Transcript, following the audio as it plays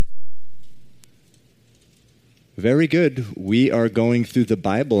Very good. We are going through the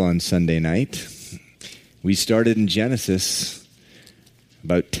Bible on Sunday night. We started in Genesis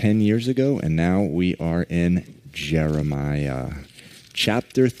about 10 years ago, and now we are in Jeremiah.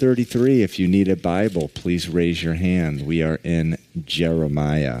 Chapter 33, if you need a Bible, please raise your hand. We are in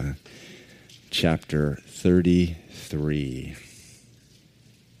Jeremiah, chapter 33.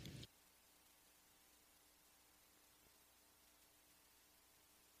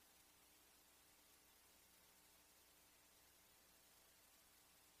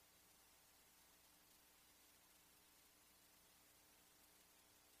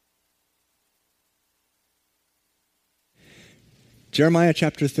 Jeremiah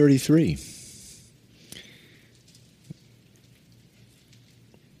chapter 33.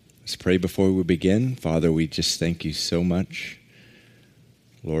 Let's pray before we begin. Father, we just thank you so much,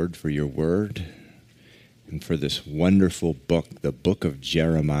 Lord, for your word and for this wonderful book, the book of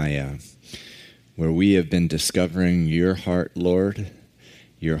Jeremiah, where we have been discovering your heart, Lord,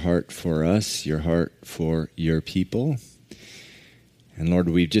 your heart for us, your heart for your people. And Lord,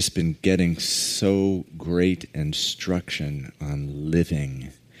 we've just been getting so great instruction on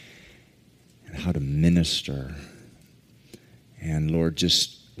living and how to minister. And Lord,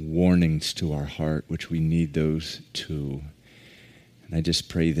 just warnings to our heart, which we need those too. And I just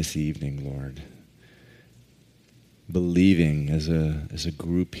pray this evening, Lord, believing as a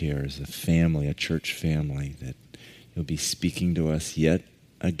group here, as a family, a church family, that you'll be speaking to us yet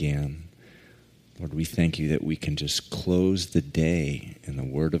again. Lord, we thank you that we can just close the day in the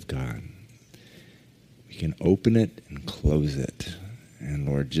Word of God. We can open it and close it. And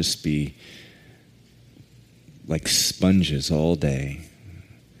Lord, just be like sponges all day,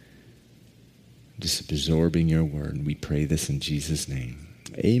 just absorbing your Word. And we pray this in Jesus' name.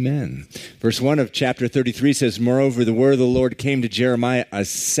 Amen. Verse 1 of chapter 33 says, "Moreover, the word of the Lord came to Jeremiah a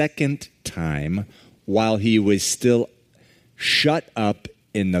second time while he was still shut up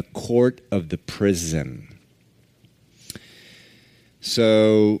in the court of the prison."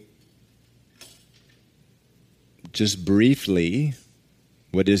 So, just briefly,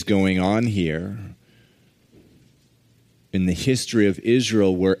 what is going on here in the history of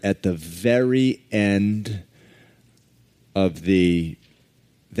Israel, we're at the very end of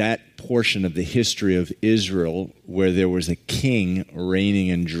that portion of the history of Israel where there was a king reigning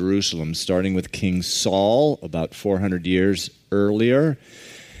in Jerusalem, starting with King Saul about 400 years earlier.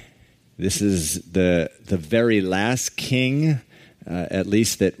 This is the very last king, at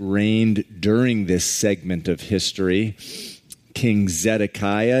least that reigned during this segment of history. King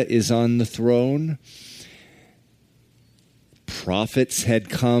Zedekiah is on the throne. Prophets had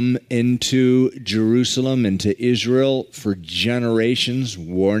come into Jerusalem, into Israel for generations,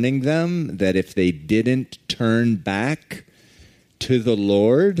 warning them that if they didn't turn back to the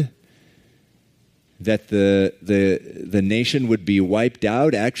Lord, that the nation would be wiped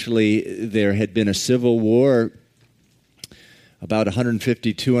out. Actually, there had been a civil war about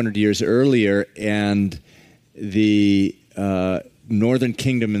 150, 200 years earlier, and the northern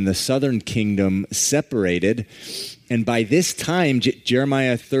kingdom and the southern kingdom separated. And by this time,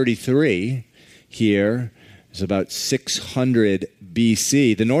 Jeremiah 33 here is about 600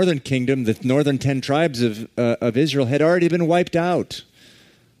 BC. The northern kingdom, the northern 10 tribes of Israel had already been wiped out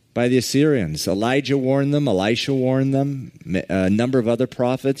by the Assyrians. Elijah warned them, Elisha warned them, a number of other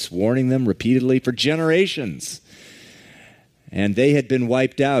prophets warning them repeatedly for generations. And they had been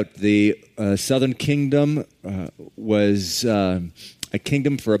wiped out. The southern kingdom was a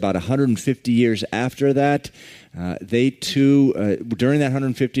kingdom for about 150 years after that. They too, during that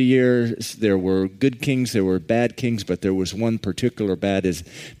 150 years, there were good kings, there were bad kings, but there was one particular bad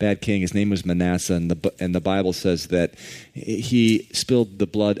king. His name was Manasseh, and the Bible says that he spilled the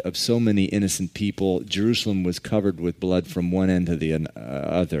blood of so many innocent people. Jerusalem was covered with blood from one end to the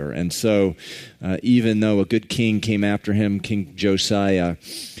other. And so, even though a good king came after him, King Josiah,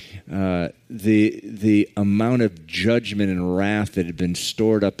 the amount of judgment and wrath that had been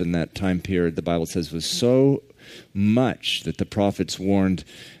stored up in that time period, the Bible says, was so much that the prophets warned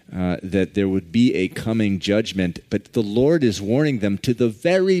that there would be a coming judgment. But the Lord is warning them to the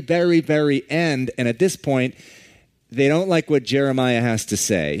very, very, very end. And at this point, they don't like what Jeremiah has to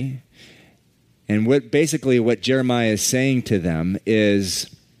say. And what Jeremiah is saying to them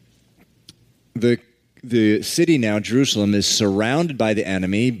is the city now, Jerusalem, is surrounded by the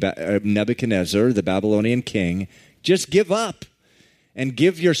enemy, Nebuchadnezzar, the Babylonian king. Just give up and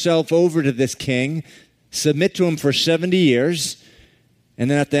give yourself over to this king. Submit to him for 70 years.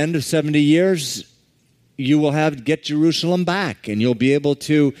 And then at the end of 70 years, you will get Jerusalem back, and you'll be able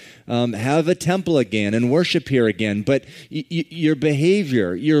to have a temple again and worship here again. But your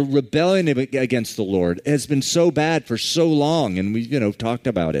behavior, your rebellion against the Lord has been so bad for so long, and we talked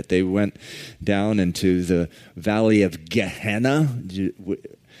about it. They went down into the valley of Gehenna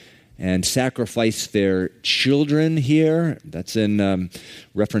and sacrificed their children here. That's in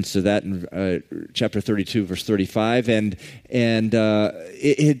reference to that in chapter 32, verse 35. And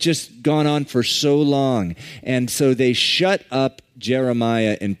it had just gone on for so long. And so they shut up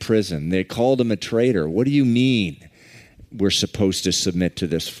Jeremiah in prison. They called him a traitor. What do you mean we're supposed to submit to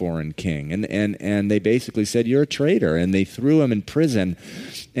this foreign king? And they basically said, you're a traitor. And they threw him in prison.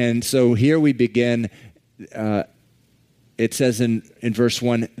 And so here we begin. It says in verse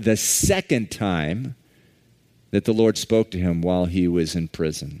 1, the second time that the Lord spoke to him while he was in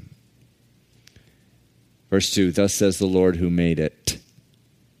prison. Verse 2, thus says the Lord who made it.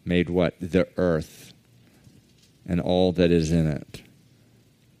 Made what? The earth and all that is in it.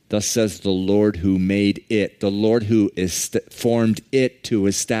 Thus says the Lord who made it. The Lord who formed it to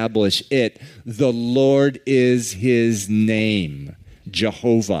establish it. The Lord is his name,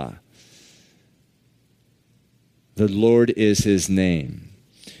 Jehovah. The Lord is his name.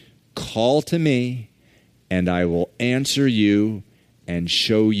 Call to me, and I will answer you and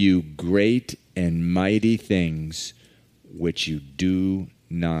show you great and mighty things which you do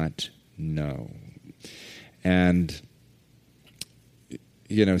not know. And,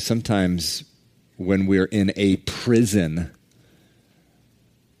 sometimes when we're in a prison,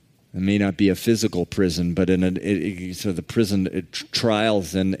 it may not be a physical prison, but so the prison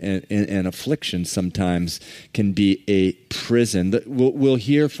trials and affliction sometimes can be a prison. We'll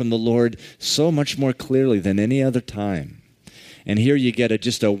hear from the Lord so much more clearly than any other time. And here you get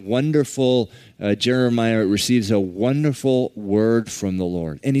just a wonderful, Jeremiah receives a wonderful word from the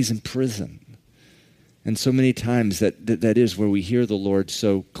Lord, and he's in prison. And so many times that is where we hear the Lord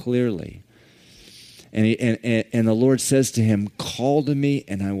so clearly. And the Lord says to him, call to me,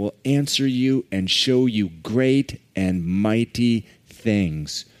 and I will answer you and show you great and mighty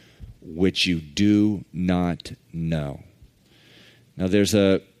things which you do not know. Now, there's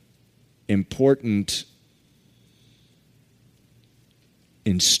a important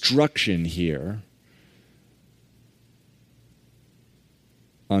instruction here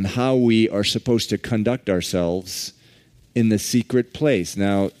on how we are supposed to conduct ourselves in the secret place.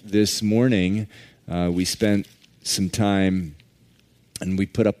 Now, this morning, we spent some time, and we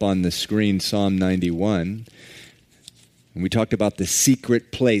put up on the screen Psalm 91, and we talked about the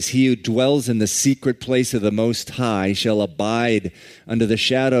secret place. He who dwells in the secret place of the Most High shall abide under the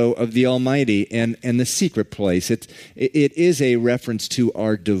shadow of the Almighty. And the secret place, it is a reference to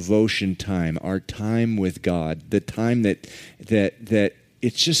our devotion time, our time with God, the time that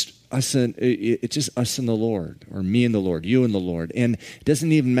it's just us and the Lord, or me and the Lord, you and the Lord. And it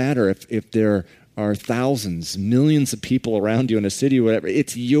doesn't even matter if there are thousands, millions of people around you in a city or whatever.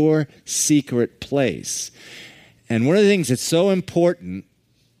 It's your secret place. And one of the things that's so important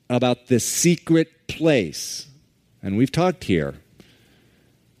about this secret place, and we've talked here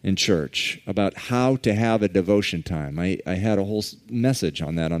in church about how to have a devotion time. I had a whole message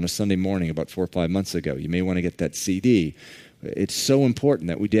on that on a Sunday morning about 4 or 5 months ago. You may want to get that CD. It's so important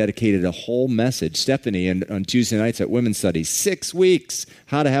that we dedicated a whole message. Stephanie, on Tuesday nights at Women's Studies, 6 weeks,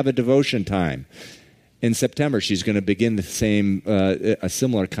 how to have a devotion time. In September, she's going to begin a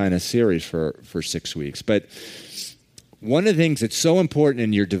similar kind of series for 6 weeks. But one of the things that's so important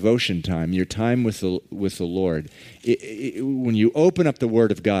in your devotion time, your time with the Lord, when you open up the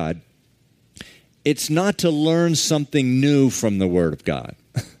Word of God, it's not to learn something new from the Word of God.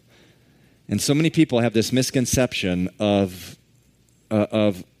 And so many people have this misconception of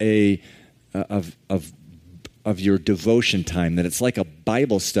your devotion time, that it's like a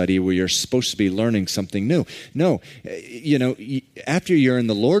Bible study where you're supposed to be learning something new. No, after you're in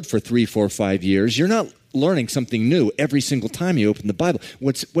the Lord for 3, 4, 5 years, you're not learning something new every single time you open the Bible.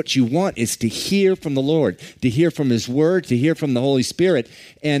 What you want is to hear from the Lord, to hear from His Word, to hear from the Holy Spirit.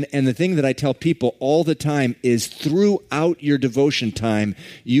 And the thing that I tell people all the time is throughout your devotion time,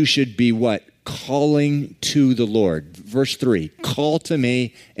 you should be what? Calling to the Lord. Verse 3, call to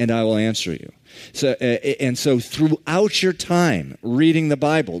me and I will answer you. So throughout your time reading the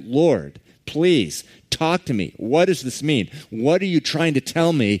Bible, Lord, please talk to me. What does this mean? What are you trying to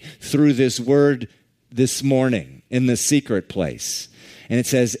tell me through this word this morning in the secret place? And it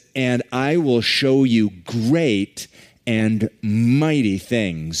says, and I will show you great and mighty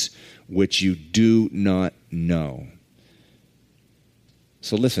things which you do not know.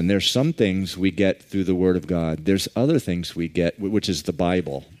 So listen, there's some things we get through the Word of God. There's other things we get, which is the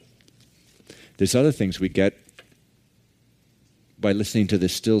Bible. There's other things we get by listening to the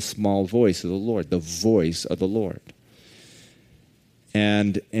still small voice of the Lord, the voice of the Lord.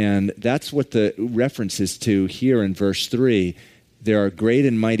 And that's what the reference is to here in verse 3. There are great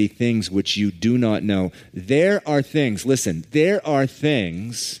and mighty things which you do not know. There are things, listen, there are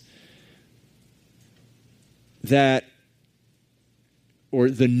things that, or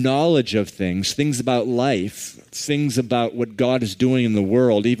the knowledge of things about life, things about what God is doing in the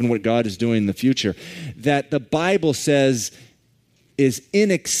world, even what God is doing in the future, that the Bible says is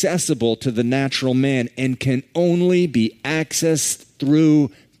inaccessible to the natural man and can only be accessed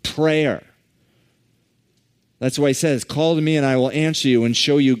through prayer. That's why he says, call to me and I will answer you and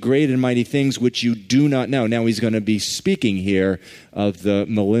show you great and mighty things which you do not know. Now he's going to be speaking here of the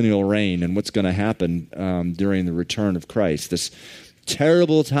millennial reign and what's going to happen during the return of Christ. This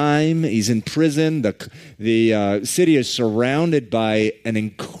terrible time. He's in prison. The city is surrounded by an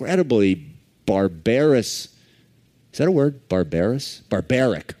incredibly barbarous, is that a word? Barbarous?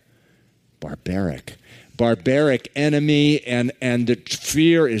 Barbaric enemy, and the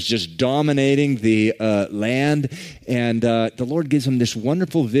fear is just dominating the land. And the Lord gives him this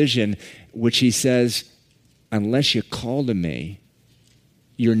wonderful vision, which he says, unless you call to me,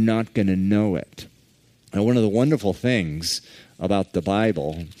 you're not going to know it. And one of the wonderful things about the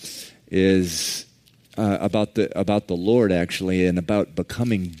Bible is about the Lord, actually, and about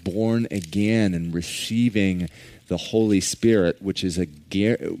becoming born again and receiving the Holy Spirit, which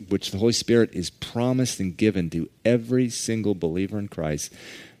the Holy Spirit is promised and given to every single believer in Christ.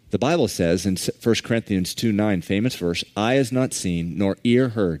 The Bible says in 1 Corinthians 2:9, famous verse, eye has not seen, nor ear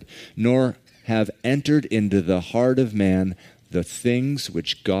heard, nor have entered into the heart of man the things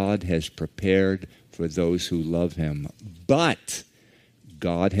which God has prepared for those who love him. But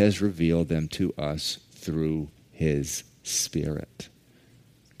God has revealed them to us through his Spirit.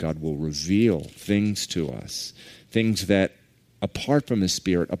 God will reveal things to us, things that apart from his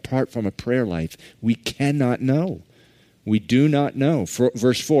Spirit, apart from a prayer life, we cannot know. We do not know.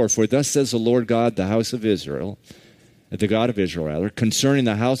 Verse 4, for thus says the Lord God, the house of Israel, the God of Israel, concerning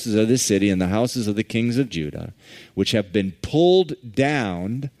the houses of this city and the houses of the kings of Judah, which have been pulled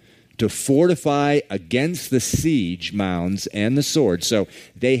down to fortify against the siege mounds and the sword. So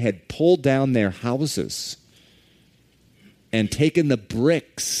they had pulled down their houses and taken the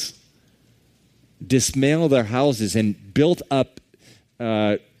bricks, dismantled their houses, and built up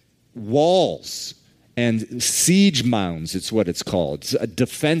walls and siege mounds. It's what it's called.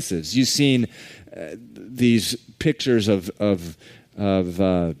 Defenses. You've seen these pictures of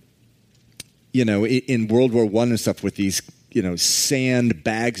in World War I and stuff with these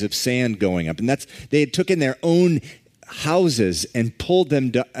bags of sand going up, and they had taken their own houses and pulled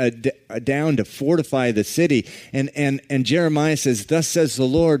them down to fortify the city. And Jeremiah says, thus says the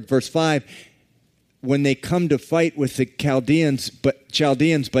Lord, verse 5, when they come to fight with the Chaldeans,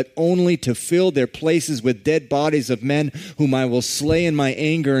 but only to fill their places with dead bodies of men whom I will slay in my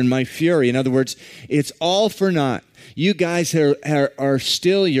anger and my fury. In other words, it's all for naught. You guys are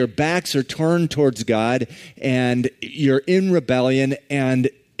still, your backs are turned towards God, and you're in rebellion, and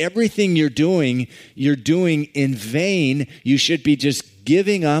everything you're doing in vain. You should be just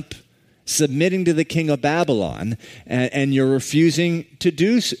giving up, submitting to the king of Babylon, and you're refusing to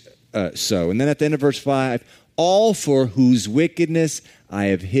do so. And then at the end of verse 5, all for whose wickedness I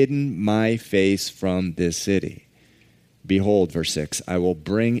have hidden my face from this city. Behold, verse 6, I will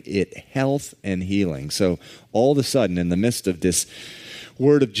bring it health and healing. So all of a sudden, in the midst of this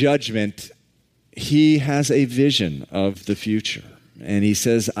word of judgment, he has a vision of the future. And he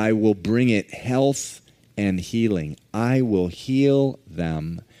says, I will bring it health and healing. I will heal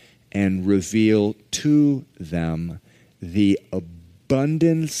them and reveal to them the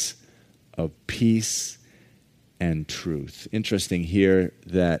abundance of peace and truth. Interesting here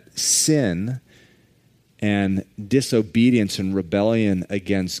that sin and disobedience and rebellion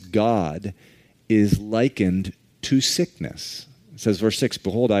against God is likened to sickness. It says, verse 6,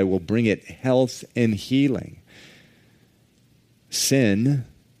 behold, I will bring it health and healing. Sin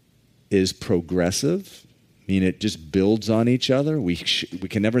is progressive, mean it just builds on each other. We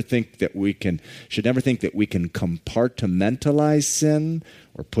should never think that we can compartmentalize sin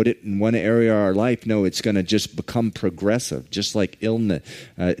or put it in one area of our life. No, it's going to just become progressive, just like illness,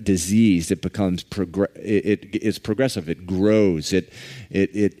 disease. It becomes it's progressive. It grows. It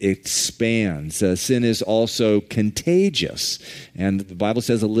expands. Sin is also contagious, and the Bible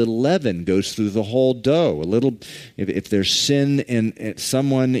says a little leaven goes through the whole dough. If there's sin in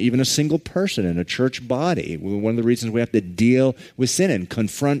someone, even a single person in a church body, one of the reasons we have to deal with sin and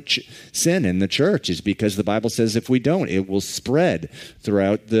confront sin in the church is because the Bible says if we don't, it will spread throughout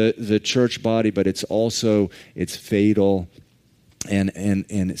throughout the church body, but it's fatal.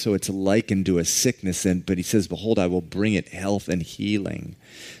 And so it's likened to a sickness, but he says, behold, I will bring it health and healing.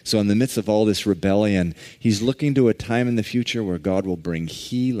 So in the midst of all this rebellion, he's looking to a time in the future where God will bring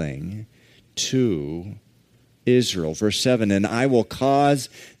healing to Israel. Verse 7, and I will cause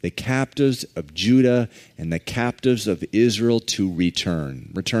the captives of Judah and the captives of Israel to return.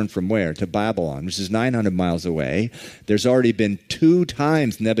 Return from where? To Babylon, which is 900 miles away. There's already been 2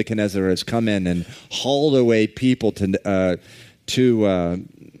 times Nebuchadnezzar has come in and hauled away people to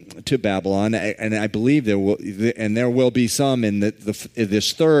Babylon, and I believe there will be some in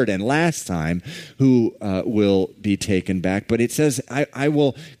this third and last time who will be taken back. But it says, I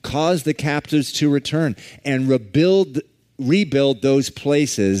will cause the captives to return and rebuild those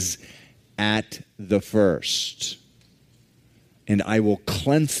places at the first. And I will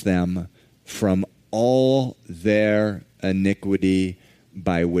cleanse them from all their iniquity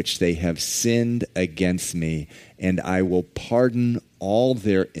by which they have sinned against me, and I will pardon all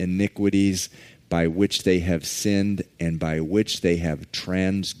their iniquities by which they have sinned and by which they have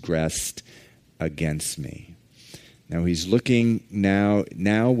transgressed against me. Now he's looking now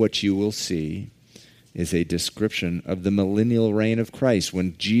what you will see is a description of the millennial reign of Christ.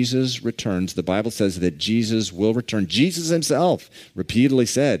 When Jesus returns, the Bible says that Jesus will return. Jesus himself repeatedly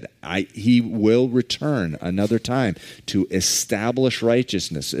said, he will return another time to establish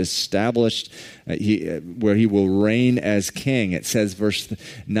righteousness, where he will reign as king. It says,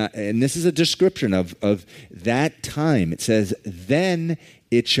 and this is a description of that time. It says, then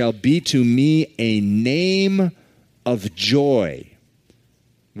it shall be to me a name of joy.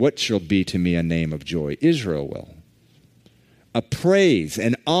 What shall be to me a name of joy? Israel will. A praise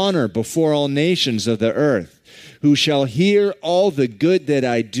and honor before all nations of the earth, who shall hear all the good that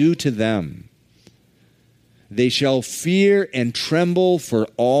I do to them. They shall fear and tremble for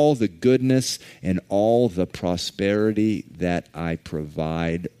all the goodness and all the prosperity that I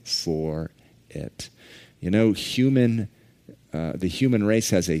provide for it. You know, the human race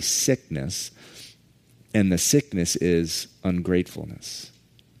has a sickness, and the sickness is ungratefulness.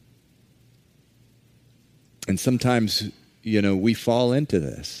 And sometimes, we fall into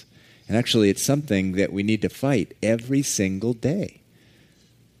this. And actually, it's something that we need to fight every single day.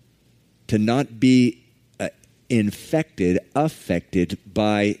 To not be affected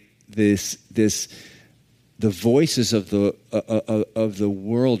by the voices of the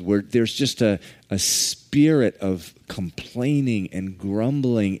world, where there's just a spirit of complaining and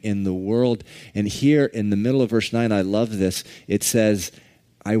grumbling in the world. And here in the middle of verse 9, I love this. It says,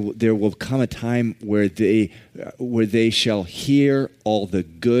 there will come a time where they shall hear all the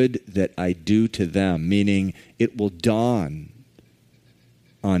good that I do to them, meaning it will dawn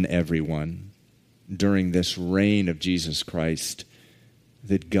on everyone during this reign of Jesus Christ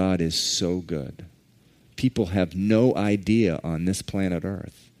that God is so good. People have no idea on this planet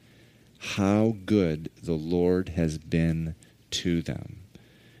Earth how good the Lord has been to them.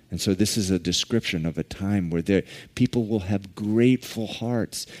 And so this is a description of a time where people will have grateful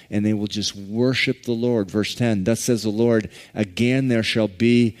hearts and they will just worship the Lord. Verse 10, thus says the Lord, again there shall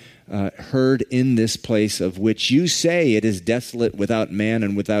be heard in this place of which you say it is desolate without man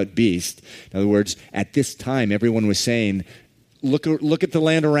and without beast. In other words, at this time everyone was saying, look at the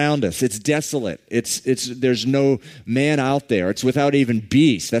land around us. It's desolate. There's no man out there. It's without even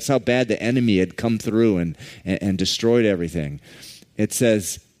beast. That's how bad the enemy had come through and destroyed everything. It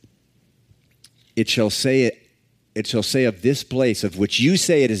says, It shall say of this place of which you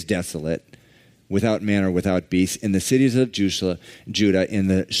say it is desolate, without man or without beast, in the cities of Judah, in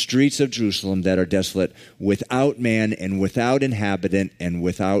the streets of Jerusalem that are desolate, without man and without inhabitant and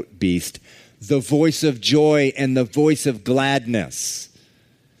without beast, the voice of joy and the voice of gladness,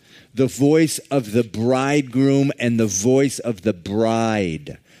 the voice of the bridegroom and the voice of the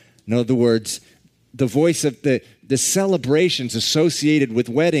bride. In other words, the voice of the celebrations associated with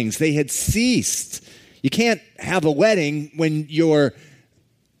weddings, they had ceased. You can't have a wedding when your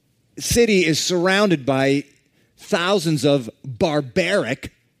city is surrounded by thousands of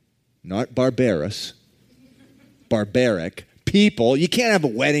barbaric, not barbarous, barbaric people. You can't have a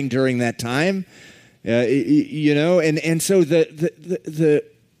wedding during that time, and so the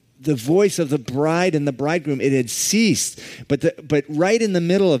voice of the bride and the bridegroom, it had ceased. But right in the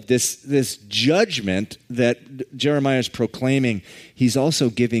middle of this judgment that Jeremiah is proclaiming, he's also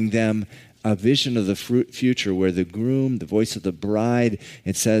giving them a vision of the future where the groom, the voice of the bride,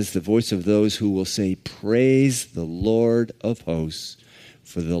 it says the voice of those who will say, praise the Lord of hosts,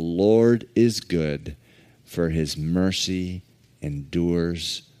 for the Lord is good, for his mercy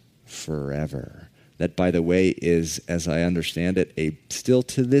endures forever. That, by the way, is, as I understand it, still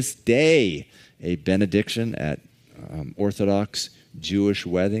to this day, a benediction at Orthodox Jewish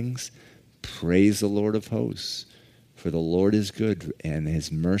weddings. Praise the Lord of hosts, for the Lord is good and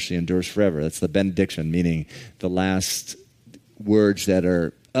his mercy endures forever. That's the benediction, meaning the last words that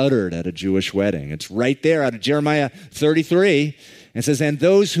are uttered at a Jewish wedding. It's right there out of Jeremiah 33. It says, and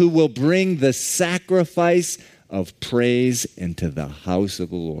those who will bring the sacrifice of praise into the house of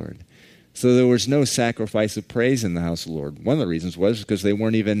the Lord. So there was no sacrifice of praise in the house of the Lord. One of the reasons was because they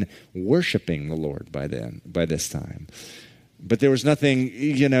weren't even worshiping the Lord by this time. But there was nothing,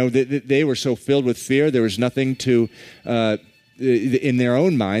 they were so filled with fear, there was nothing to, in their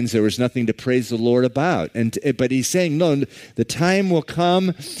own minds, there was nothing to praise the Lord about. But he's saying, no, the time will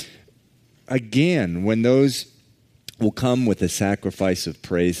come again when those will come with a sacrifice of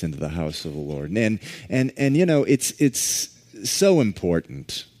praise into the house of the Lord. And it's so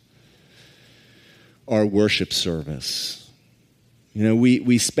important, our worship service.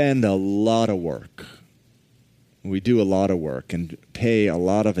 We spend a lot of work. We do a lot of work and pay a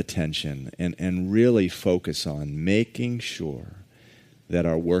lot of attention and really focus on making sure that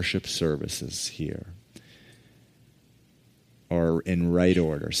our worship services here are in right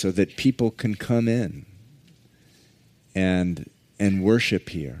order so that people can come in and worship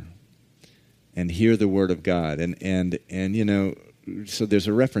here and hear the Word of God. So there's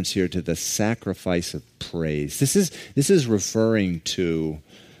a reference here to the sacrifice of praise. This is referring to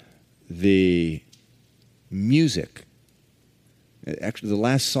the music. Actually, the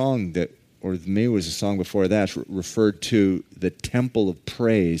last song or maybe it was a song before that, referred to the temple of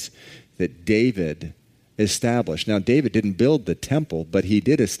praise that David established. Now, David didn't build the temple, but he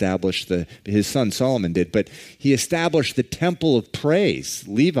did establish his son Solomon did, but he established the temple of praise,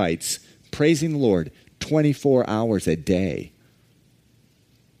 Levites praising the Lord 24 hours a day.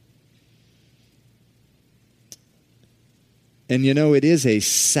 And it is a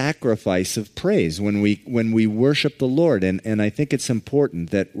sacrifice of praise when we worship the Lord. And I think it's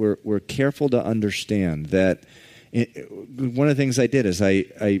important that we're careful to understand that one of the things I did is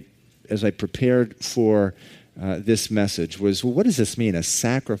as I prepared for this message was, well, what does this mean, a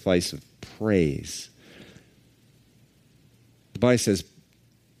sacrifice of praise? The Bible says,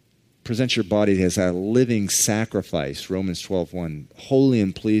 present your body as a living sacrifice, Romans 12:1, holy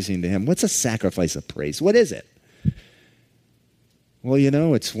and pleasing to him. What's a sacrifice of praise? What is it? Well,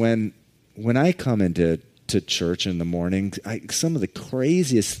 it's when I come into church in the morning, some of the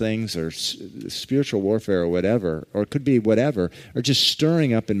craziest things or spiritual warfare or whatever, or it could be whatever, are just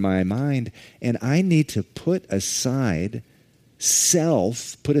stirring up in my mind, and I need to put aside Steve,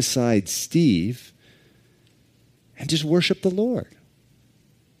 and just worship the Lord.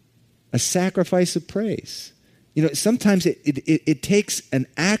 A sacrifice of praise. Sometimes it takes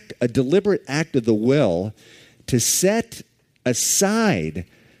a deliberate act of the will to set aside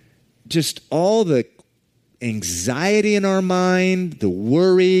just all the anxiety in our mind, the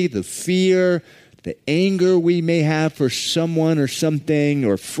worry, the fear, the anger we may have for someone or something,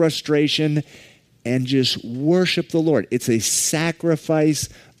 or frustration, and just worship the Lord. It's a sacrifice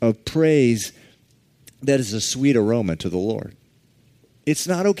of praise that is a sweet aroma to the Lord. It's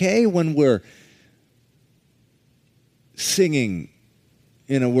not okay when we're singing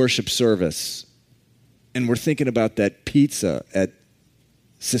in a worship service and we're thinking about that pizza at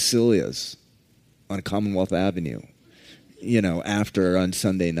Cecilia's on Commonwealth Avenue, after on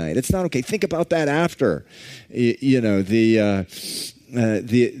Sunday night. It's not okay. Think about that after, the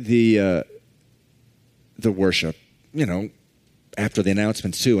worship, after the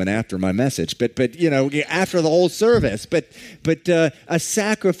announcements too, and after my message, but after the whole service, but a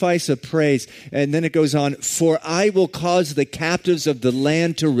sacrifice of praise. And then it goes on, for I will cause the captives of the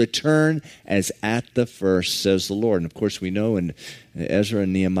land to return as at the first, says the Lord. And of course we know in Ezra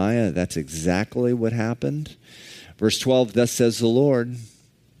and Nehemiah, that's exactly what happened. Verse 12, thus says the Lord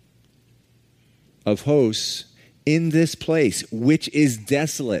of hosts, in this place, which is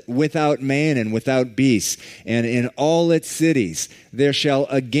desolate, without man and without beast, and in all its cities, there shall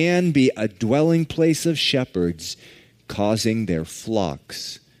again be a dwelling place of shepherds, causing their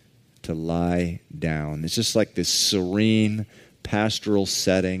flocks to lie down. It's just like this serene pastoral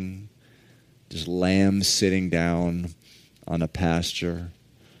setting, just lambs sitting down on a pasture.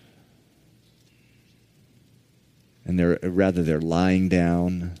 And they're lying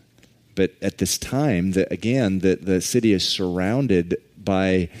down. But at this time, the city is surrounded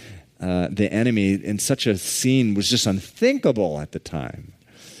by the enemy, and such a scene was just unthinkable at the time.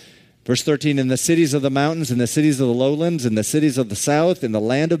 Verse 13, in the cities of the mountains, in the cities of the lowlands, in the cities of the south, in the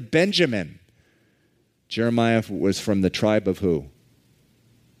land of Benjamin. Jeremiah was from the tribe of who?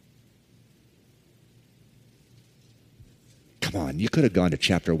 Come on, you could have gone to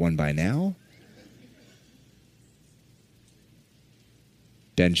chapter 1 by now.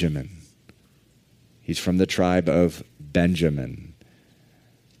 Benjamin. He's from the tribe of Benjamin.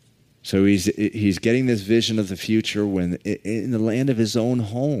 So he's getting this vision of the future when in the land of his own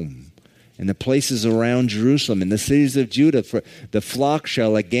home, and the places around Jerusalem, and the cities of Judah, for the flock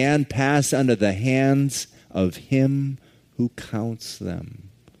shall again pass under the hands of him who counts them,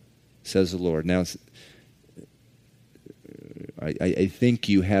 says the Lord. Now, I think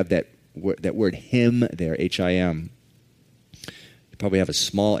you have that word him there, H-I-M. You probably have a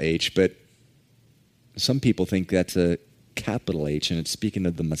small h, but some people think that's a capital H, and it's speaking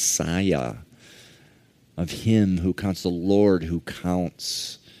of the Messiah, of him who counts, the Lord who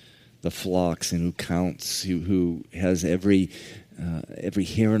counts the flocks and who counts, who has every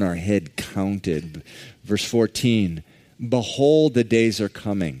hair on our head counted. Verse 14, behold, the days are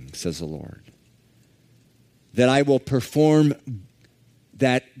coming, says the Lord, that I will perform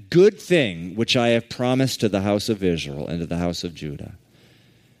that good thing which I have promised to the house of Israel and to the house of Judah.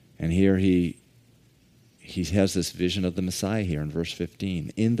 And here he has this vision of the Messiah here in verse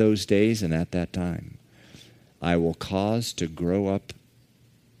 15. In those days and at that time, I will cause to grow up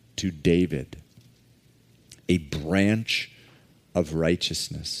to David a branch of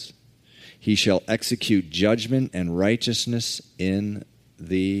righteousness. He shall execute judgment and righteousness in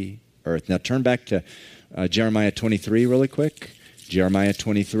the earth. Now turn back to Jeremiah 23 really quick. Jeremiah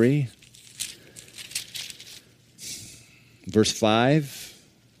 23, verse 5.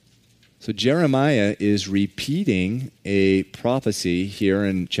 So Jeremiah is repeating a prophecy here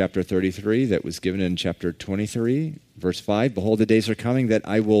in chapter 33 that was given in chapter 23, verse 5. Behold, the days are coming that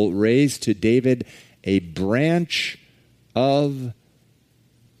I will raise to David a branch of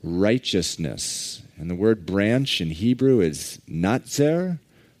righteousness. And the word branch in Hebrew is natzer.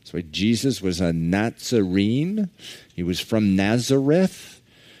 That's why Jesus was a Nazarene. He was from Nazareth.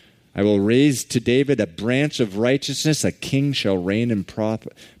 I will raise to David a branch of righteousness. A king shall reign and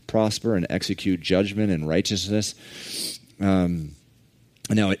prosper and execute judgment and righteousness. Now,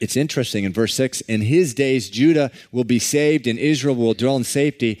 it's interesting in verse 6, in his days Judah will be saved and Israel will dwell in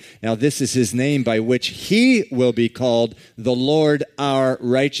safety. Now, this is his name by which he will be called the Lord our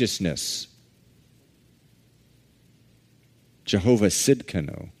righteousness. Jehovah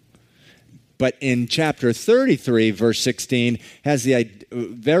Sidkenu. But in chapter 33, verse 16, has the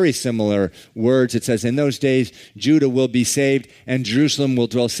very similar words. It says, in those days, Judah will be saved and Jerusalem will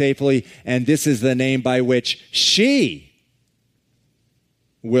dwell safely. And this is the name by which she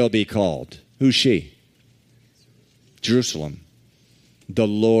will be called. Who's she? Jerusalem. The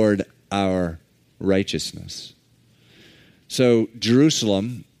Lord our righteousness. So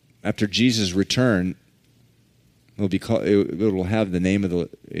Jerusalem, after Jesus' return, will be called, it will have the name of the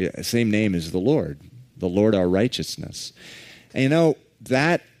same name as the Lord our righteousness. And you know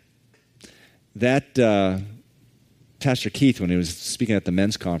that Pastor Keith, when he was speaking at the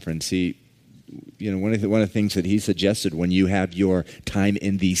men's conference, one of the things that he suggested when you have your time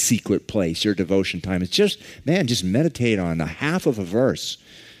in the secret place, your devotion time, is just meditate on a half of a verse.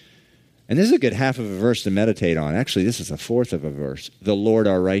 And this is a good half of a verse to meditate on. Actually, this is a fourth of a verse. The Lord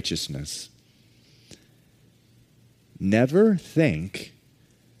our righteousness. Never think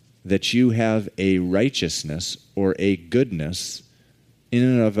that you have a righteousness or a goodness in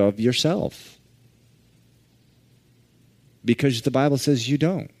and of yourself. Because the Bible says you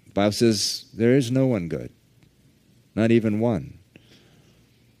don't. The Bible says there is no one good, not even one.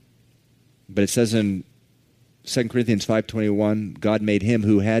 But it says in 2 Corinthians 5:21, God made him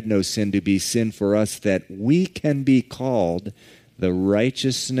who had no sin to be sin for us, that we can be called the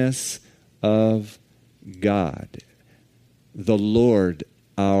righteousness of God. The Lord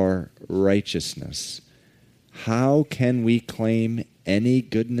our righteousness. How can we claim any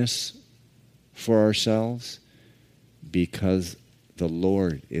goodness for ourselves? Because the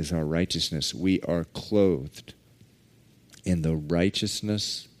Lord is our righteousness. We are clothed in the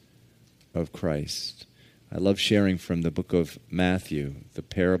righteousness of Christ. I love sharing from the book of Matthew, the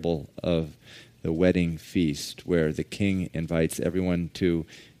parable of the wedding feast, where the king invites everyone to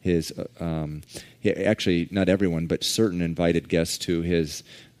his, actually not everyone, but certain invited guests to his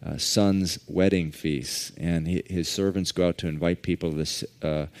son's wedding feast. And his servants go out to invite people to this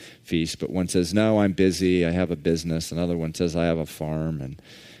feast, but one says, no, I'm busy, I have a business. Another one says, I have a farm.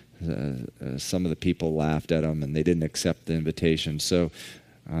 And some of the people laughed at him, and they didn't accept the invitation. So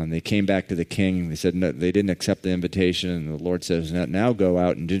they came back to the king. They said no, they didn't accept the invitation. And the Lord says, now go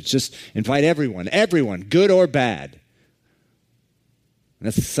out and just invite everyone, good or bad. And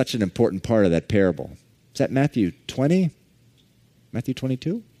that's such an important part of that parable. Is that Matthew 20? Matthew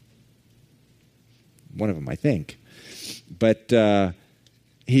 22? One of them, I think. But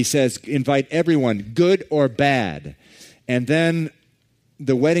he says, invite everyone, good or bad. And then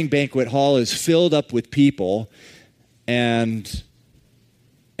the wedding banquet hall is filled up with people, and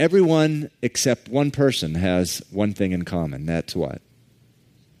everyone except one person has one thing in common. That's what?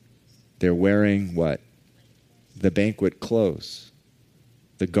 They're wearing what? The banquet clothes,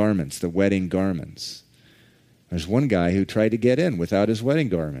 the garments, the wedding garments. There's one guy who tried to get in without his wedding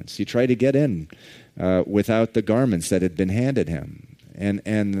garments. He tried to get in without the garments that had been handed him. And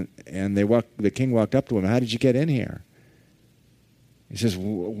the king walked up to him. How did you get in here? He says,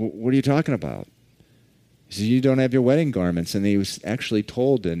 what are you talking about? He says, you don't have your wedding garments. And he was actually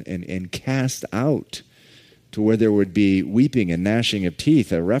told and cast out to where there would be weeping and gnashing of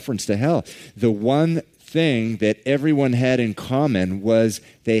teeth, a reference to hell. The one thing that everyone had in common was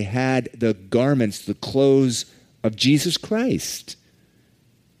they had the garments, the clothes of Jesus Christ.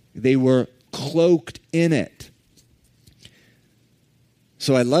 They were cloaked in it.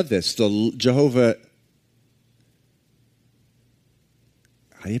 So I love this. The Jehovah,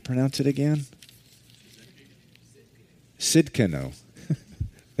 how do you pronounce it again? Sidkenu.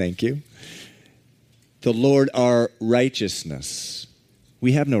 Thank you. The Lord our righteousness.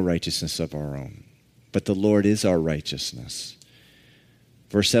 We have no righteousness of our own, but the Lord is our righteousness.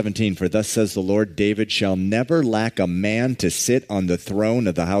 Verse 17, for thus says the Lord, David shall never lack a man to sit on the throne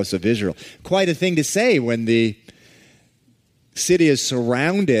of the house of Israel. Quite a thing to say when the city is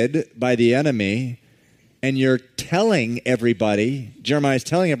surrounded by the enemy and you're telling everybody, Jeremiah is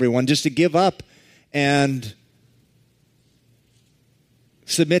telling everyone just to give up and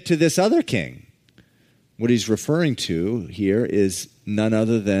submit to this other king. What he's referring to here is none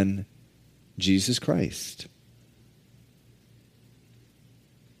other than Jesus Christ.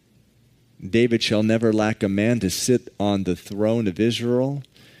 David shall never lack a man to sit on the throne of Israel,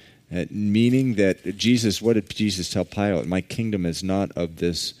 meaning that Jesus, what did Jesus tell Pilate? My kingdom is not of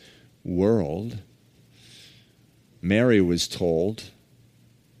this world. Mary was told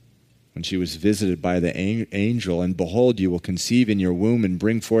when she was visited by the angel, and behold, you will conceive in your womb and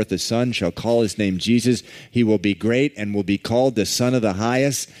bring forth a son, shall call his name Jesus. He will be great and will be called the Son of the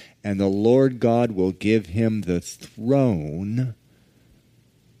Highest, and the Lord God will give him the throne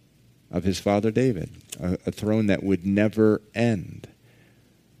of his father David, a throne that would never end.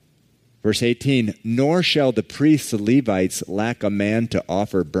 Verse 18, nor shall the priests, the Levites, lack a man to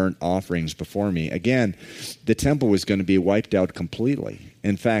offer burnt offerings before me. Again, the temple was going to be wiped out completely.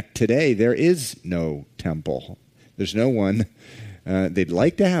 In fact, today there is no temple. There's no one. They'd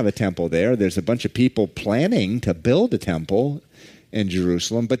like to have a temple there. There's a bunch of people planning to build a temple in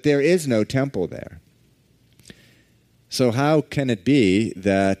Jerusalem, but there is no temple there. So how can it be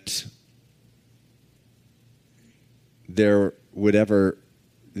that there would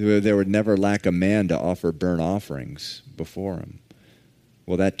never lack a man to offer burnt offerings before him?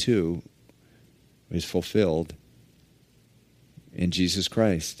 Well, that too is fulfilled in Jesus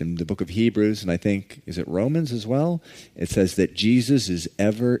Christ. In the book of Hebrews, and I think, is it Romans as well? It says that Jesus is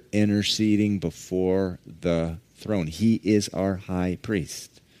ever interceding before the throne. He is our high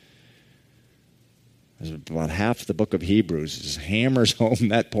priest. About half the book of Hebrews just hammers home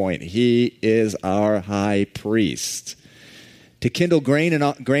that point. He is our high priest. To kindle grain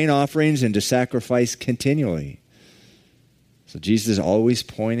offerings and to sacrifice continually. So Jesus is always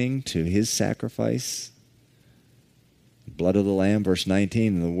pointing to his sacrifice. Blood of the Lamb, verse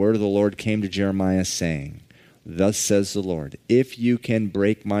 19. And the word of the Lord came to Jeremiah saying, thus says the Lord, if you can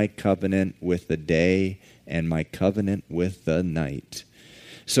break my covenant with the day and my covenant with the night,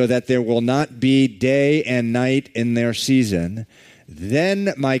 so that there will not be day and night in their season,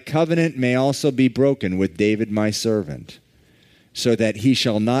 then my covenant may also be broken with David my servant, so that he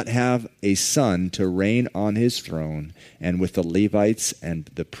shall not have a son to reign on his throne, and with the Levites and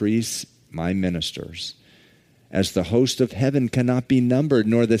the priests my ministers. As the host of heaven cannot be numbered,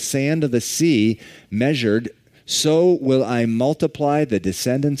 nor the sand of the sea measured, so will I multiply the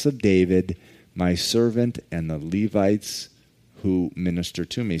descendants of David, my servant, and the Levites who minister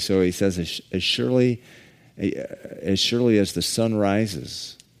to me. So he says, as surely as the sun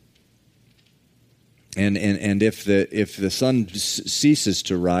rises, and if the sun ceases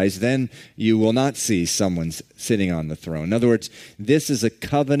to rise, then you will not see someone sitting on the throne. In other words, this is a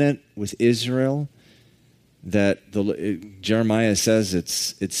covenant with Israel that Jeremiah says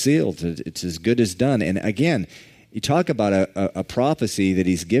it's sealed. It's as good as done. And again, you talk about a prophecy that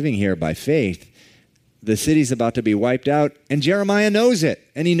he's giving here by faith. The city's about to be wiped out, and Jeremiah knows it,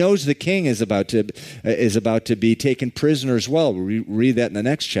 and he knows the king is about to be taken prisoner as well. We read that in the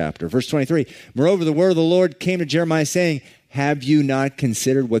next chapter, verse 23. Moreover, the word of the Lord came to Jeremiah, saying, Have you not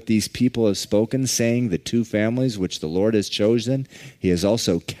considered what these people have spoken, saying, the two families which the Lord has chosen, he has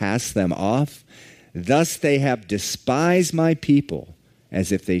also cast them off? Thus they have despised my people,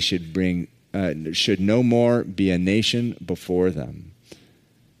 as if they should no more be a nation before them.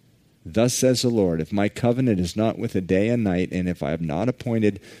 Thus says the Lord, if my covenant is not with a day and night, and if I have not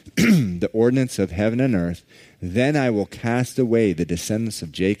appointed the ordinance of heaven and earth, then I will cast away the descendants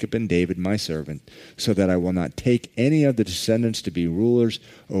of Jacob and David my servant, so that I will not take any of the descendants to be rulers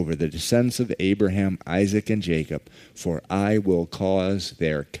over the descendants of Abraham, Isaac, and Jacob, for I will cause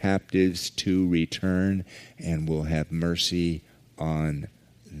their captives to return and will have mercy on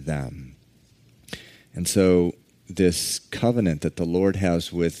them. And so this covenant that the Lord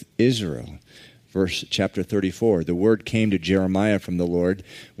has with Israel, chapter 34, the word came to Jeremiah from the Lord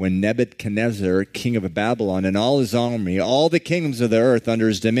when Nebuchadnezzar, king of Babylon, and all his army, all the kingdoms of the earth under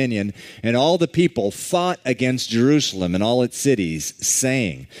his dominion, and all the people fought against Jerusalem and all its cities,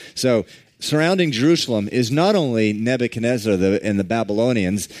 saying. So surrounding Jerusalem is not only Nebuchadnezzar and the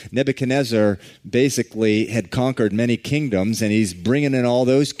Babylonians. Nebuchadnezzar basically had conquered many kingdoms, and he's bringing in all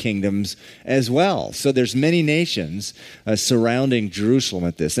those kingdoms as well. So there's many nations surrounding Jerusalem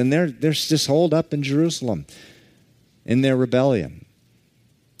at this, and they're just holed up in Jerusalem in their rebellion.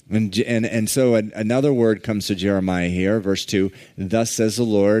 And so another word comes to Jeremiah here, verse 2, thus says the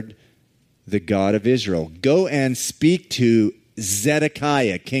Lord, the God of Israel, go and speak to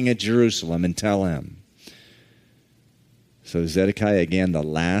Zedekiah, king of Jerusalem, and tell him. So Zedekiah, again, the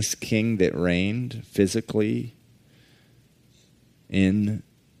last king that reigned physically in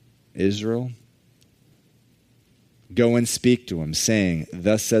Israel. Go and speak to him, saying,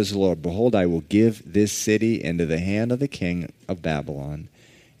 thus says the Lord, behold, I will give this city into the hand of the king of Babylon,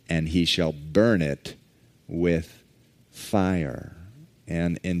 and he shall burn it with fire.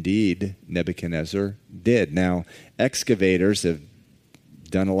 And indeed, Nebuchadnezzar did. Now, excavators have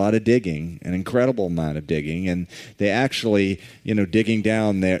done a lot of digging, an incredible amount of digging, and they actually, digging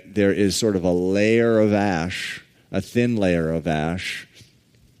down, there is sort of a layer of ash, a thin layer of ash.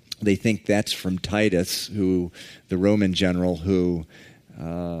 They think that's from Titus, the Roman general who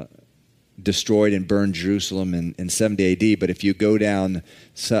destroyed and burned Jerusalem in 70 AD. But if you go down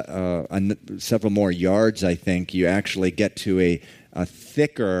several more yards, I think, you actually get to a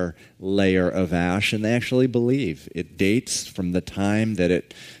thicker layer of ash, and they actually believe it dates from the time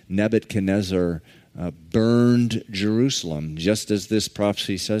that Nebuchadnezzar burned Jerusalem, just as this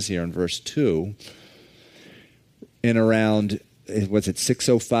prophecy says here in verse 2, in around,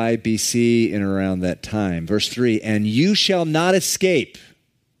 605 BC, in around that time. Verse 3, and you shall not escape,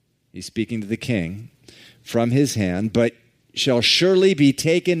 he's speaking to the king, from his hand, but shall surely be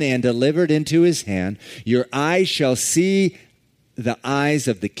taken and delivered into his hand. Your eyes shall see the eyes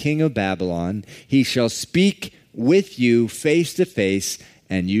of the king of Babylon. He shall speak with you face to face,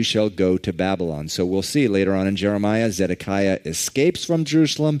 and you shall go to Babylon. So we'll see later on in Jeremiah, Zedekiah escapes from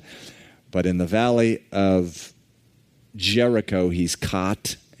Jerusalem, but in the valley of Jericho, he's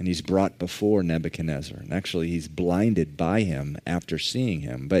caught and he's brought before Nebuchadnezzar. And actually, he's blinded by him after seeing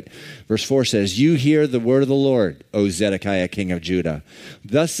him. But verse 4 says, you hear the word of the Lord, O Zedekiah, king of Judah.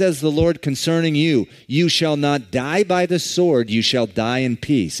 Thus says the Lord concerning you, you shall not die by the sword, you shall die in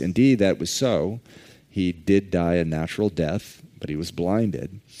peace. Indeed, that was so. He did die a natural death, but he was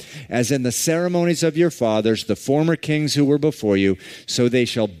blinded. As in the ceremonies of your fathers, the former kings who were before you, so they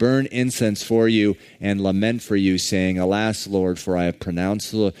shall burn incense for you and lament for you, saying, alas, Lord, for I have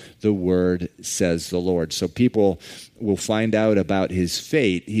pronounced the word, says the Lord. So people will find out about his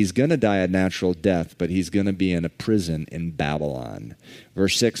fate. He's going to die a natural death, but he's going to be in a prison in Babylon.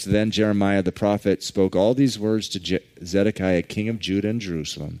 Verse 6, then Jeremiah the prophet spoke all these words to Zedekiah, king of Judah and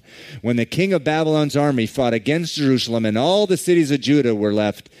Jerusalem. When the king of Babylon's army fought against Jerusalem, and all the cities of Judah were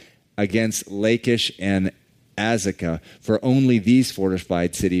left against Lachish and Azekah, for only these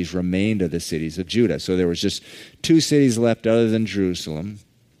fortified cities remained of the cities of Judah. So there was just two cities left other than Jerusalem,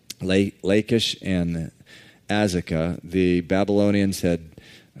 Lachish and Azekah. The Babylonians had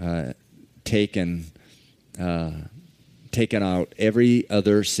taken out every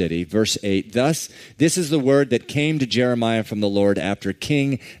other city. Verse 8, thus, this is the word that came to Jeremiah from the Lord after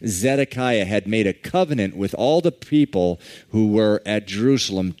King Zedekiah had made a covenant with all the people who were at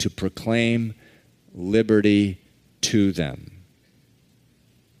Jerusalem to proclaim liberty to them,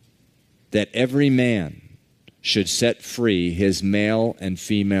 that every man should set free his male and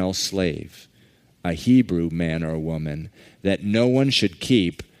female slave, a Hebrew man or woman, that no one should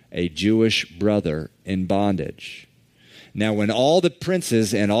keep a Jewish brother in bondage. Now, when all the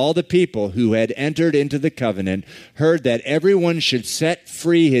princes and all the people who had entered into the covenant heard that everyone should set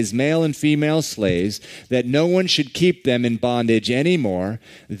free his male and female slaves, that no one should keep them in bondage anymore,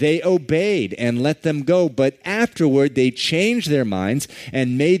 they obeyed and let them go. But afterward they changed their minds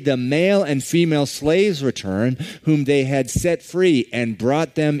and made the male and female slaves return, whom they had set free, and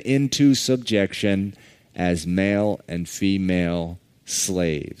brought them into subjection as male and female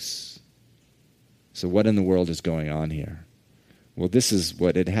slaves. So what in the world is going on here? Well, this is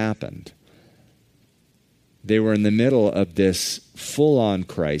what had happened. They were in the middle of this full-on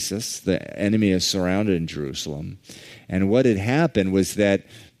crisis. The enemy is surrounded in Jerusalem. And what had happened was that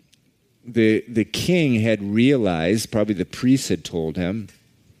the king had realized, probably the priests had told him,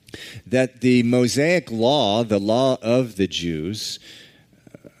 that the Mosaic law, the law of the Jews,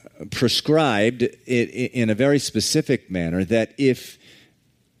 prescribed it in a very specific manner that if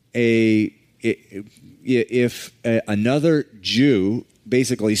another Jew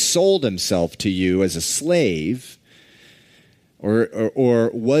basically sold himself to you as a slave or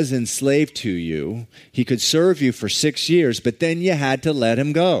was enslaved to you, he could serve you for 6 years, but then you had to let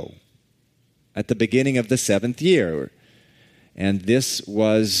him go at the beginning of the 7th year. And this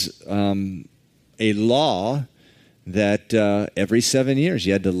was a law that every 7 years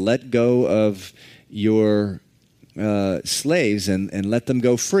you had to let go of your slaves and let them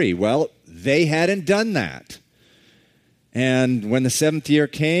go free. Well, they hadn't done that. And when the 7th year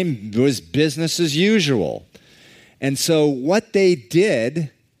came, it was business as usual. And so what they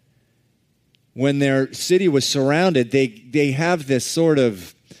did when their city was surrounded, they have this sort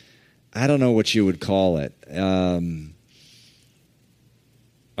of, I don't know what you would call it,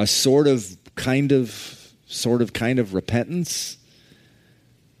 a sort of kind of repentance,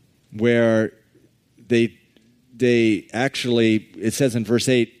 where they actually, it says in verse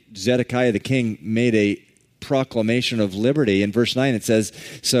 8, Zedekiah the king made a proclamation of liberty. In verse 9 it says,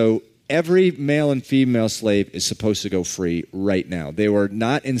 so every male and female slave is supposed to go free right now. They were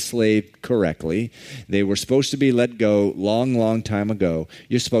not enslaved correctly. They were supposed to be let go long time ago.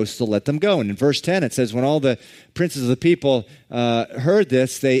 You're supposed to let them go. And in verse 10 it says, when all the princes of the people heard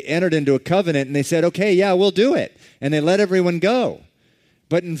this, they entered into a covenant and they said, okay, yeah, we'll do it. And they let everyone go.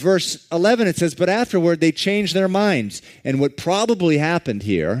 But in verse 11 it says, but afterward they changed their minds. And what probably happened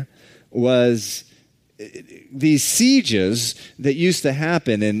here was these sieges that used to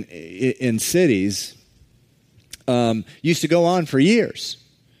happen in cities used to go on for years.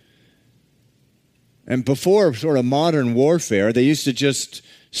 And before sort of modern warfare, they used to just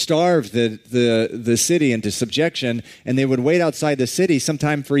starve the city into subjection, and they would wait outside the city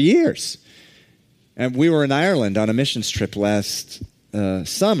sometime for years. And we were in Ireland on a missions trip last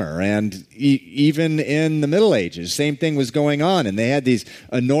summer, and even in the Middle Ages, same thing was going on, and they had these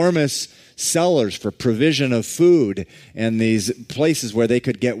enormous cellars for provision of food and these places where they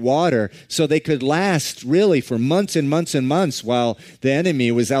could get water, so they could last really for months and months and months while the enemy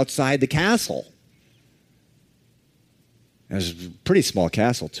was outside the castle. It was a pretty small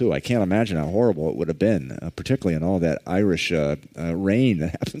castle, too. I can't imagine how horrible it would have been, particularly in all that Irish rain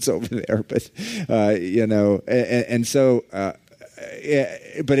that happens over there. But,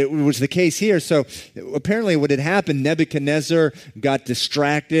 but it was the case here. So apparently what had happened, Nebuchadnezzar got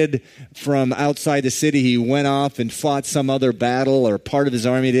distracted from outside the city. He went off and fought some other battle, or part of his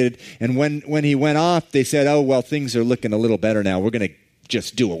army did. And when he went off, they said, oh, well, things are looking a little better now. We're going to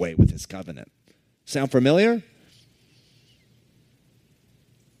just do away with this covenant. Sound familiar?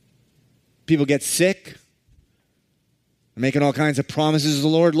 People get sick, making all kinds of promises to the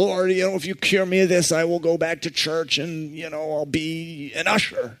Lord. Lord, if you cure me of this, I will go back to church and, I'll be an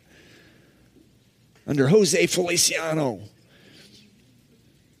usher under Jose Feliciano.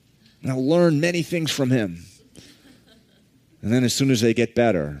 And I'll learn many things from him. And then as soon as they get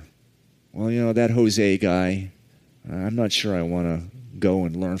better, well, that Jose guy, I'm not sure I want to go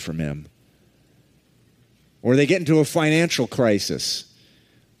and learn from him. Or they get into a financial crisis.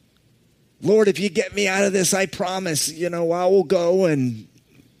 Lord, if you get me out of this, I promise, I will go and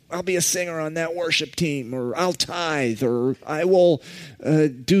I'll be a singer on that worship team, or I'll tithe, or I will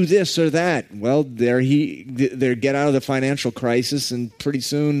do this or that. Well, they get out of the financial crisis, and pretty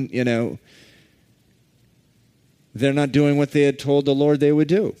soon, they're not doing what they had told the Lord they would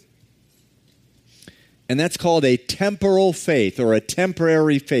do. And that's called a temporal faith, or a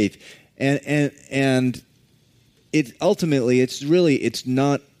temporary faith. And it ultimately, it's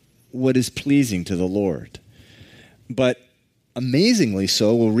not what is pleasing to the Lord. But amazingly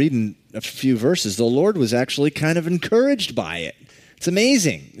so, we'll read in a few verses, the Lord was actually kind of encouraged by it. It's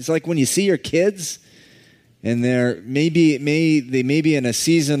amazing. It's like when you see your kids and they may be in a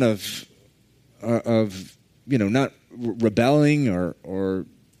season of not rebelling or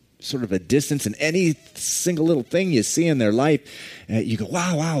sort of a distance in any single little thing you see in their life, you go,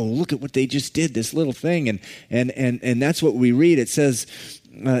 wow, look at what they just did, this little thing. And that's what we read. It says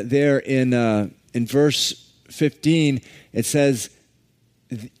there in verse 15, it says,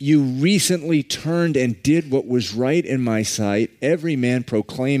 you recently turned and did what was right in my sight, every man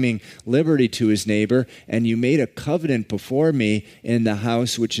proclaiming liberty to his neighbor, and you made a covenant before me in the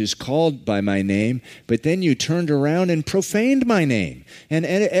house which is called by my name, but then you turned around and profaned my name. And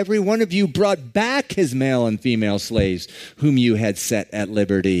every one of you brought back his male and female slaves, whom you had set at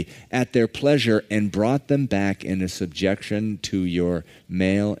liberty at their pleasure, and brought them back into subjection to your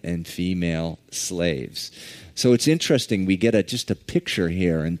male and female slaves. So it's interesting, we get just a picture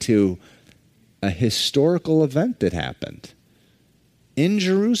here into a historical event that happened in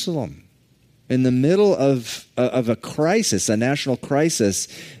Jerusalem. In the middle of a crisis, a national crisis,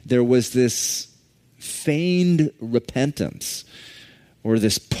 there was this feigned repentance, or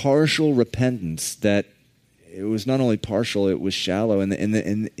this partial repentance that it was not only partial, it was shallow, and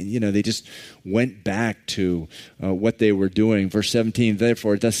they just went back to what they were doing. Verse 17,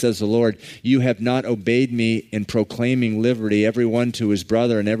 therefore, thus says the Lord, you have not obeyed me in proclaiming liberty, every one to his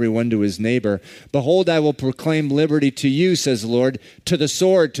brother and every one to his neighbor. Behold, I will proclaim liberty to you, says the Lord, to the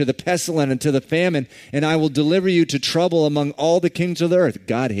sword, to the pestilence, and to the famine, and I will deliver you to trouble among all the kings of the earth.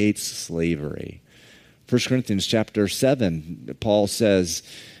 God hates slavery. 1 Corinthians chapter 7, Paul says,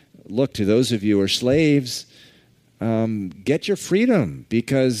 look, to those of you who are slaves, get your freedom,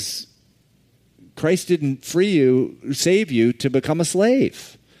 because Christ didn't save you to become a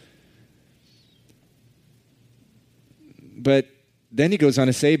slave. But then he goes on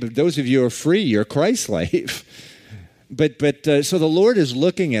to say, but those of you who are free, you're Christ's slave. So the Lord is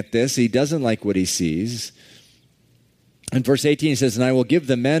looking at this. He doesn't like what he sees. In verse 18, he says, and I will give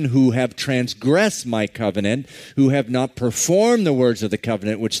the men who have transgressed my covenant, who have not performed the words of the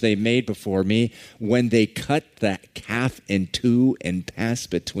covenant which they made before me, when they cut that calf in two and passed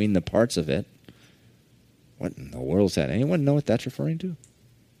between the parts of it. What in the world is that? Anyone know what that's referring to?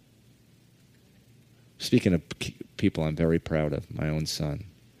 Speaking of people I'm very proud of, my own son.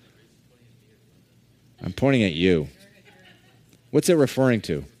 I'm pointing at you. What's it referring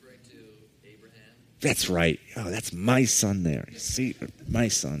to? That's right. Oh, that's my son there. See, my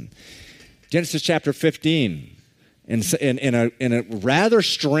son. Genesis chapter 15. In a rather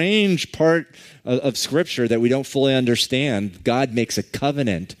strange part of Scripture that we don't fully understand, God makes a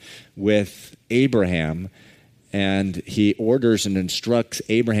covenant with Abraham, and he orders and instructs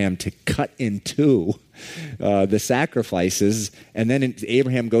Abraham to cut in two the sacrifices, and then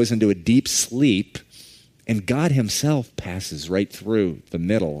Abraham goes into a deep sleep, and God himself passes right through the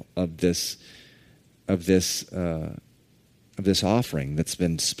middle of this offering that's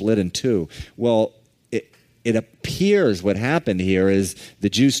been split in two. Well, it appears what happened here is the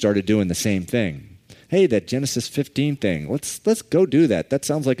Jews started doing the same thing. Hey, that Genesis 15 thing, let's go do that. That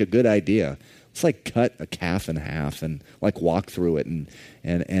sounds like a good idea. Let's cut a calf in half and walk through it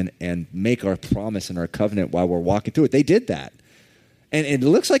and make our promise and our covenant while we're walking through it. They did that. And it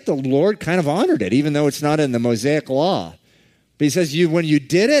looks like the Lord kind of honored it, even though it's not in the Mosaic law. But he says, when you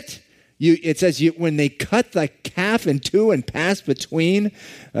did it, it says when they cut the calf in two and passed between,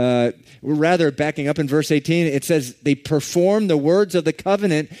 rather backing up in verse 18, it says they performed the words of the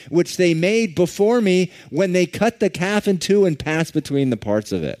covenant which they made before me when they cut the calf in two and passed between the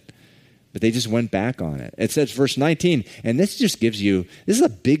parts of it. But they just went back on it. It says, verse 19, and this just gives you, this is a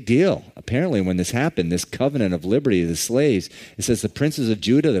big deal. Apparently when this happened, this covenant of liberty of the slaves, it says the princes of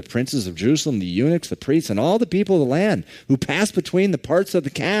Judah, the princes of Jerusalem, the eunuchs, the priests, and all the people of the land who passed between the parts of the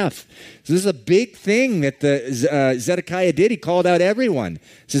calf. So this is a big thing that Zedekiah did. He called out everyone.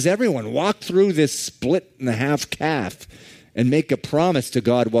 It says, everyone, walk through this split in the half calf and make a promise to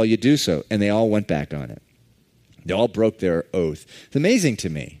God while you do so. And they all went back on it. They all broke their oath. It's amazing to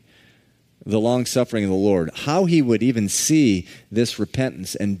me, the long-suffering of the Lord, how he would even see this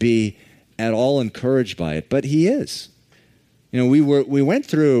repentance and be at all encouraged by it. But he is. We went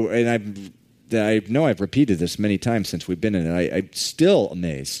through, and I know I've repeated this many times since we've been in it. I'm still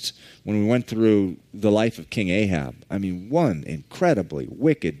amazed when we went through the life of King Ahab. I mean, one incredibly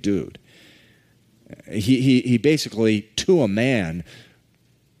wicked dude. He basically, to a man,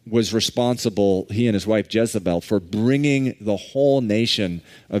 was responsible, he and his wife Jezebel, for bringing the whole nation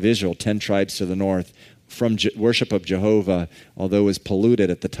of Israel, 10 tribes to the north, from worship of Jehovah, although it was polluted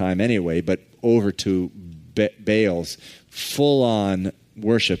at the time anyway, but over to Baal's, full-on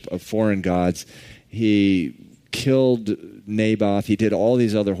worship of foreign gods. He killed Naboth. He did all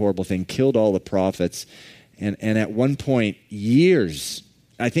these other horrible things, killed all the prophets. And at one point, years,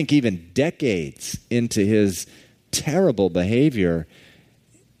 I think even decades into his terrible behavior,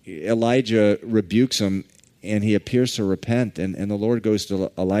 Elijah rebukes him, and he appears to repent. And the Lord goes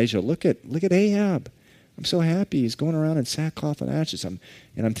to Elijah, look at Ahab. I'm so happy. He's going around in sackcloth and ashes. I'm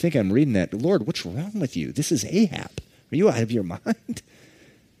reading that. Lord, what's wrong with you? This is Ahab. Are you out of your mind?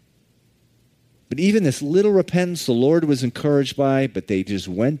 But even this little repentance the Lord was encouraged by, but they just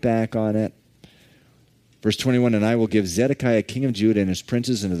went back on it. Verse 21, and I will give Zedekiah king of Judah and his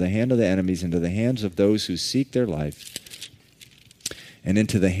princes into the hand of the enemies, into the hands of those who seek their life, and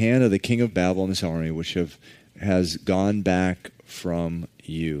into the hand of the king of Babylon and his army, which has gone back from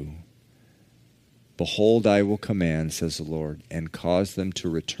you. Behold, I will command, says the Lord, and cause them to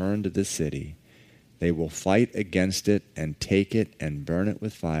return to the city. They will fight against it and take it and burn it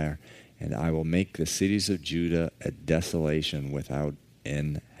with fire, and I will make the cities of Judah a desolation without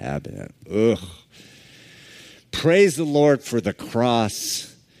inhabitant. Ugh. Praise the Lord for the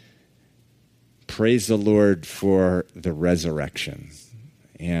cross. Praise the Lord for the resurrection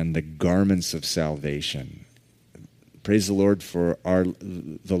and the garments of salvation. Praise the Lord for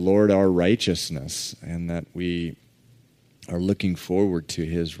the Lord our righteousness, and that we are looking forward to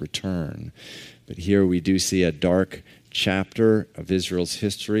his return. But here we do see a dark chapter of Israel's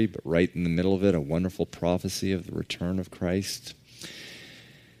history, but right in the middle of it, a wonderful prophecy of the return of Christ.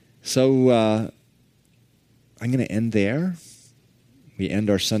 So I'm going to end there. We end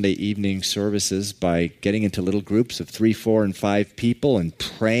our Sunday evening services by getting into little groups of 3, 4, and 5 people and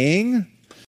praying.